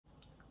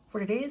For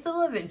today's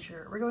little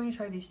adventure, we're going to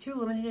try these two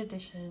limited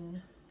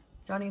edition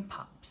Jonny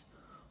Pops.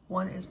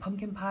 One is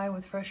pumpkin pie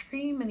with fresh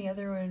cream and the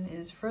other one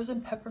is frozen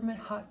peppermint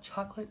hot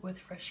chocolate with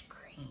fresh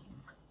cream.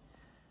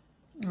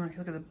 And if you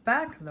look at the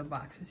back of the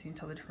boxes, you can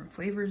tell the different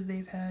flavors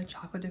they've had.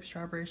 Chocolate dip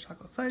strawberries,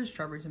 chocolate fudge,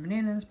 strawberries and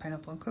bananas,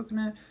 pineapple and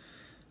coconut,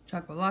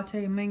 chocolate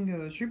latte,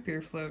 mangoes, root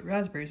beer float,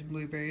 raspberries and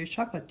blueberries,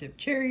 chocolate dip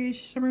cherries,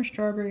 summer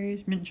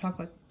strawberries, mint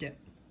chocolate dip.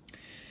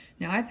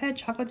 Now I've had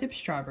chocolate dip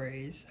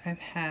strawberries, I've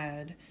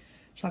had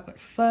chocolate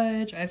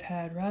fudge, I've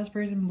had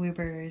raspberries and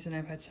blueberries, and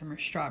I've had summer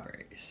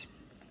strawberries.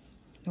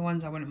 The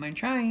ones I wouldn't mind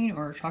trying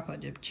are chocolate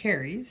dip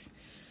cherries,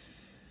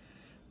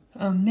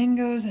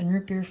 mangoes, and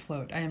root beer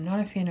float. I am not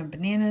a fan of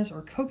bananas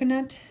or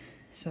coconut,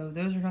 so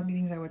those are not the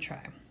things I would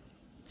try.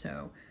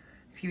 So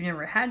if you've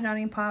never had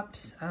Jonny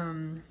Pops,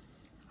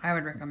 I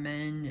would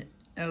recommend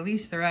at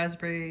least the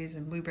raspberries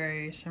and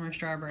blueberries, summer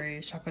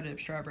strawberries, chocolate dip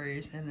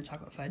strawberries, and the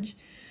chocolate fudge.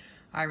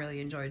 I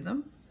really enjoyed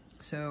them.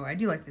 So I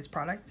do like this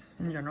product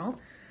in general.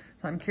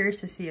 So I'm curious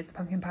to see if the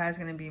pumpkin pie is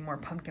going to be more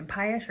pumpkin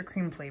pie-ish or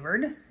cream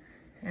flavored.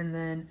 And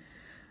then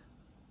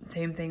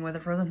same thing with the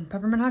frozen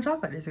peppermint hot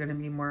chocolate. Is it going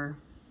to be more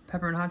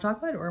peppermint hot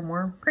chocolate or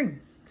more cream?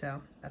 So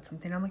that's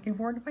something I'm looking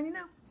forward to finding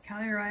out.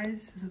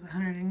 Calorie-wise, this is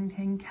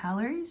 110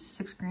 calories,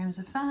 6 grams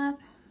of fat,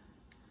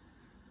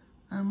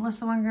 less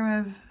than 1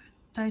 gram of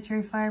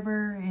dietary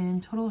fiber,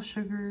 and total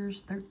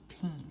sugars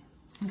 13.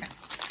 Okay,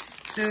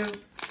 so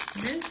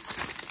this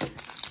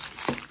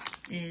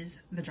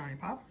is the Jonny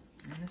Pop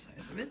and the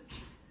size of it.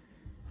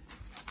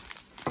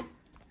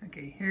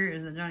 Okay, here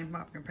is the Jonny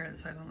Pop compared to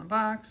the size on the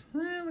box.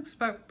 It looks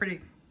about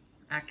pretty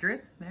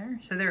accurate there.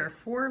 So there are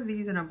 4 of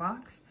these in a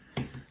box.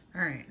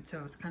 All right,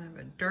 so it's kind of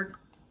a dark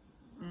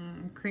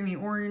creamy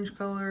orange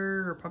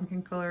color or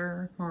pumpkin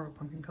color, more of a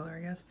pumpkin color,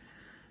 I guess.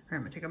 All right,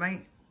 I'm gonna take a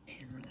bite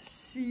and we're gonna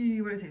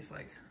see what it tastes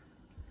like.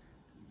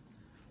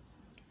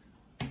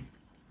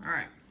 All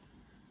right.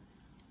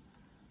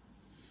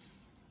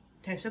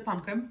 Taste the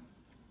pumpkin.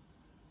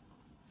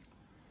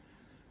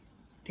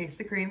 Taste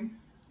the cream.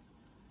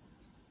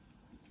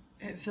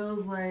 It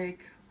feels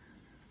like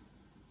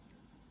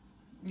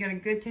you got a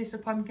good taste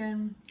of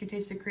pumpkin, good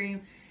taste of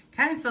cream.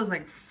 Kind of feels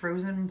like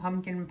frozen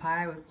pumpkin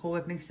pie with Cool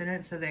Whip mixed in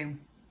it. So they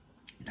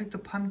took the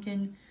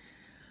pumpkin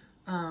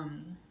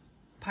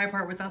pie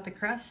part without the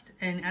crust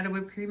and added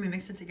whipped cream and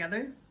mixed it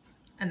together.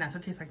 And that's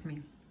what it tastes like to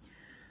me.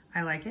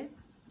 I like it.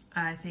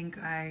 I think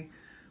I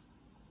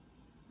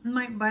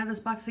might buy this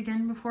box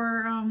again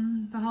before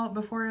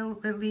before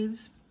it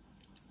leaves.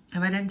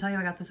 If I didn't tell you,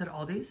 I got this at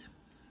Aldi's.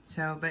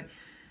 So, but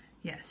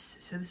yes,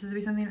 so this would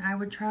be something I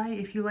would try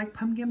if you like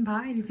pumpkin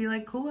pie and if you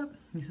like Cool Whip.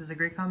 This is a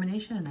great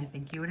combination and I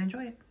think you would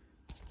enjoy it.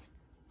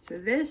 So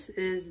this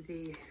is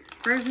the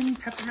frozen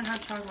peppermint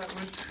hot chocolate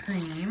with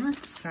cream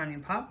Jonny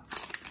Pop.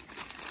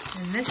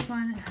 And this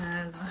one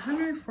has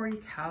 140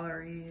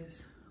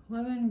 calories,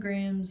 11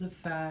 grams of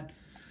fat,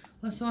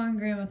 less than 1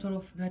 gram of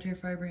total dietary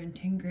fiber, and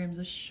 10 grams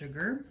of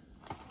sugar.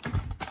 All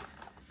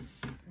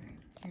right,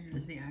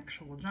 here's the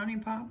actual Jonny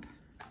Pop.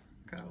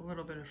 Got a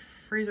little bit of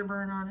freezer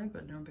burn on it,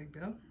 but no big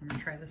deal. I'm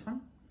gonna try this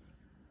one.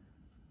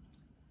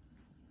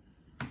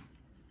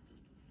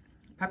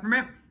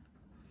 Peppermint.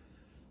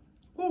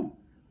 Ooh.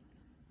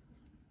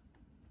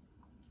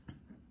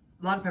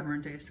 A lot of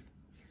peppermint taste.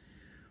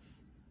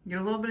 Get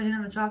a little bit of hint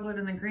of the chocolate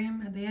and the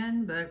cream at the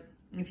end, but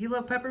if you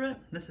love peppermint,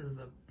 this is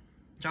the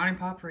Jonny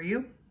Pop for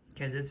you,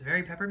 because it's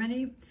very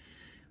pepperminty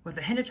with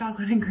a hint of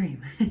chocolate and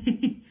cream.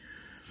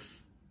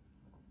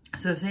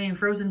 So saying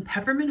frozen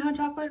peppermint hot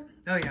chocolate?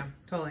 Oh yeah,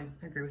 totally.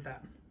 I agree with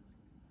that.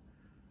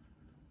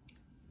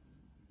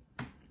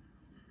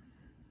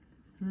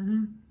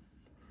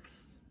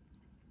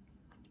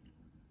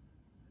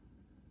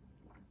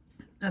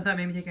 I thought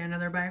maybe taking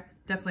another bite.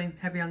 Definitely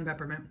heavy on the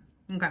peppermint.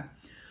 Okay.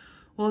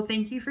 Well,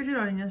 thank you for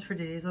joining us for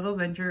today's little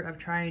adventure of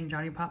trying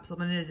Jonny Pop's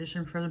limited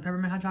edition frozen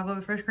peppermint hot chocolate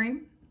with fresh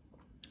cream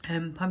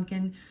and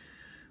pumpkin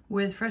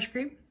with fresh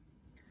cream.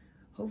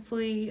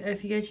 Hopefully,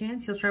 if you get a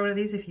chance, you'll try one of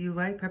these if you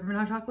like peppermint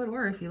hot chocolate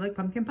or if you like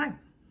pumpkin pie.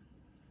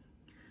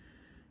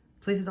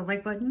 Please hit the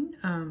like button.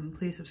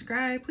 Please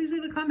subscribe. Please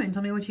leave a comment.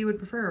 Tell me what you would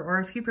prefer, or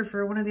if you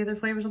prefer one of the other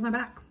flavors on the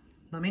back.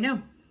 Let me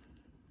know.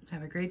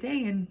 Have a great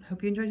day and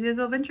hope you enjoyed today's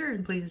little adventure,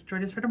 and please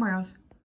join us for tomorrow's.